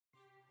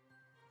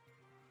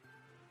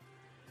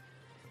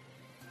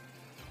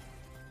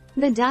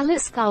The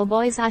Dallas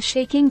Cowboys are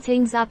shaking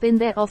things up in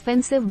their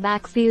offensive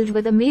backfield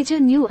with a major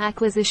new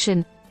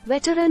acquisition,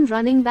 veteran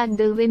running back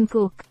Dalvin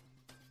Cook.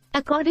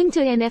 According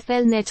to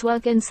NFL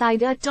Network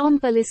insider Tom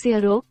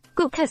Pelissero,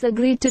 Cook has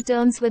agreed to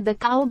terms with the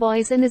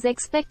Cowboys and is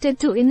expected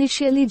to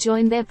initially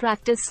join their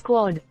practice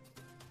squad.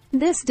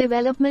 This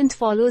development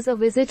follows a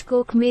visit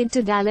Cook made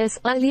to Dallas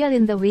earlier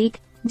in the week,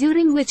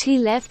 during which he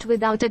left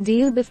without a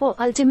deal before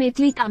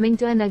ultimately coming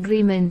to an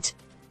agreement.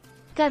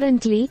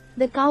 Currently,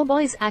 the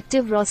Cowboys'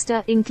 active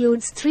roster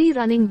includes 3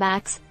 running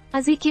backs,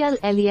 Ezekiel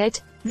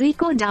Elliott,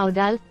 Rico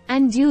Dowdle,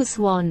 and Deuce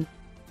Vaughn.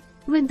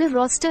 With the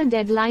roster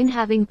deadline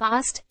having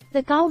passed,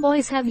 the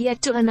Cowboys have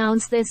yet to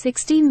announce their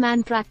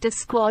 16-man practice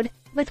squad,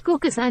 but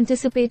Cook is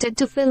anticipated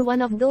to fill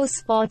one of those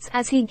spots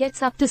as he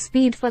gets up to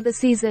speed for the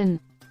season.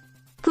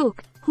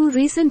 Cook, who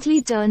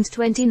recently turned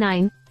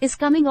 29, is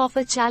coming off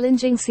a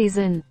challenging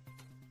season.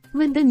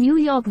 With the New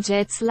York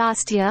Jets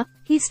last year,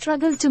 he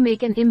struggled to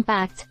make an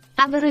impact,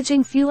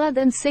 averaging fewer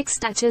than 6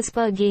 touches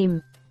per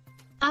game.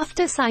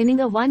 After signing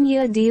a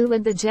 1-year deal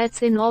with the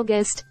Jets in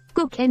August,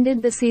 Cook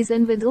ended the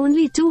season with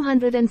only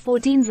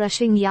 214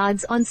 rushing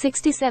yards on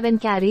 67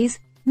 carries,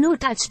 no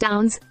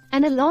touchdowns,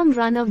 and a long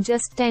run of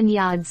just 10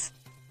 yards.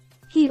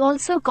 He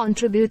also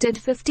contributed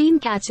 15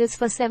 catches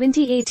for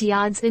 78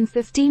 yards in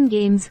 15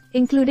 games,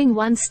 including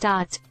 1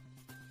 start.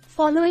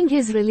 Following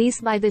his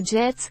release by the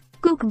Jets,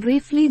 Cook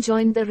briefly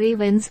joined the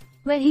Ravens,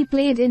 where he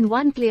played in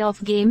 1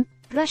 playoff game,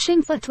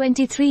 rushing for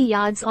 23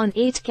 yards on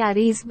 8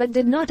 carries but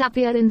did not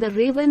appear in the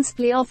Ravens'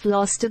 playoff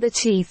loss to the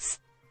Chiefs.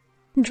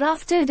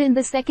 Drafted in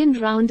the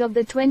second round of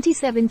the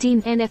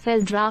 2017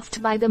 NFL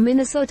Draft by the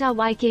Minnesota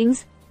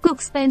Vikings,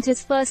 Cook spent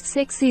his first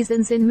 6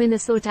 seasons in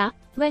Minnesota,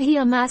 where he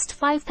amassed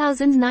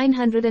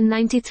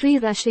 5,993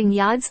 rushing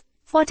yards,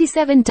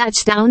 47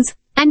 touchdowns,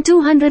 and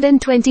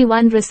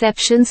 221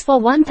 receptions for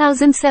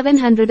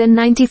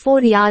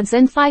 1,794 yards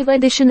and 5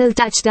 additional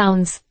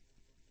touchdowns.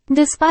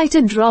 Despite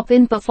a drop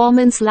in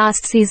performance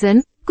last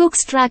season,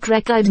 Cook's track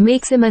record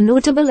makes him a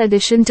notable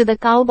addition to the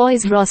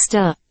Cowboys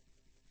roster.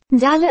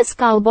 Dallas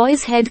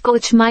Cowboys head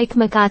coach Mike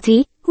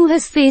McCarthy, who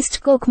has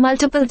faced Cook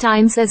multiple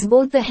times as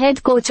both the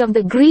head coach of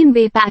the Green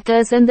Bay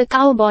Packers and the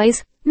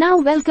Cowboys, now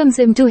welcomes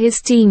him to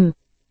his team.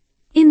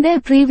 In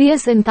their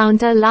previous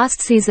encounter last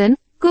season,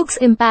 Cook's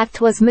impact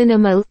was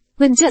minimal,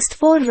 with just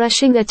 4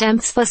 rushing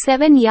attempts for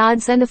 7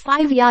 yards and a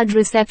 5-yard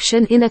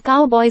reception in a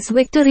Cowboys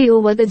victory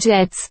over the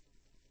Jets.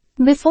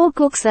 Before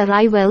Cook's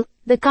arrival,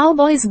 the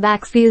Cowboys'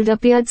 backfield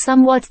appeared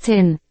somewhat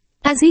thin.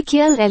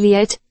 Ezekiel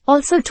Elliott,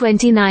 also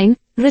 29,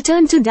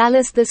 returned to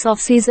Dallas this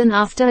offseason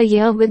after a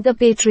year with the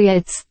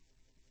Patriots.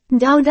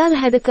 Dowdle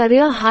had a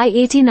career-high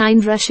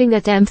 89 rushing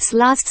attempts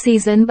last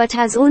season but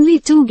has only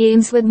 2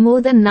 games with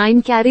more than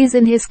 9 carries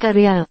in his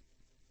career.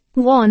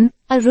 Vaughn,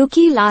 a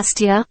rookie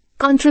last year,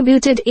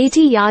 contributed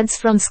 80 yards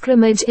from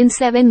scrimmage in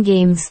 7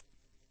 games.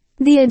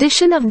 The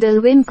addition of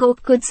Dalvin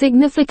Cook could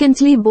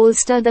significantly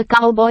bolster the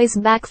Cowboys'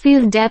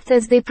 backfield depth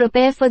as they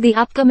prepare for the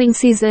upcoming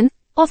season,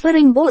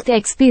 offering both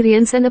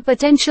experience and a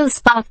potential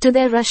spark to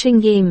their rushing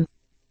game.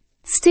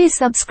 Stay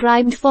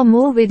subscribed for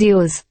more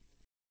videos.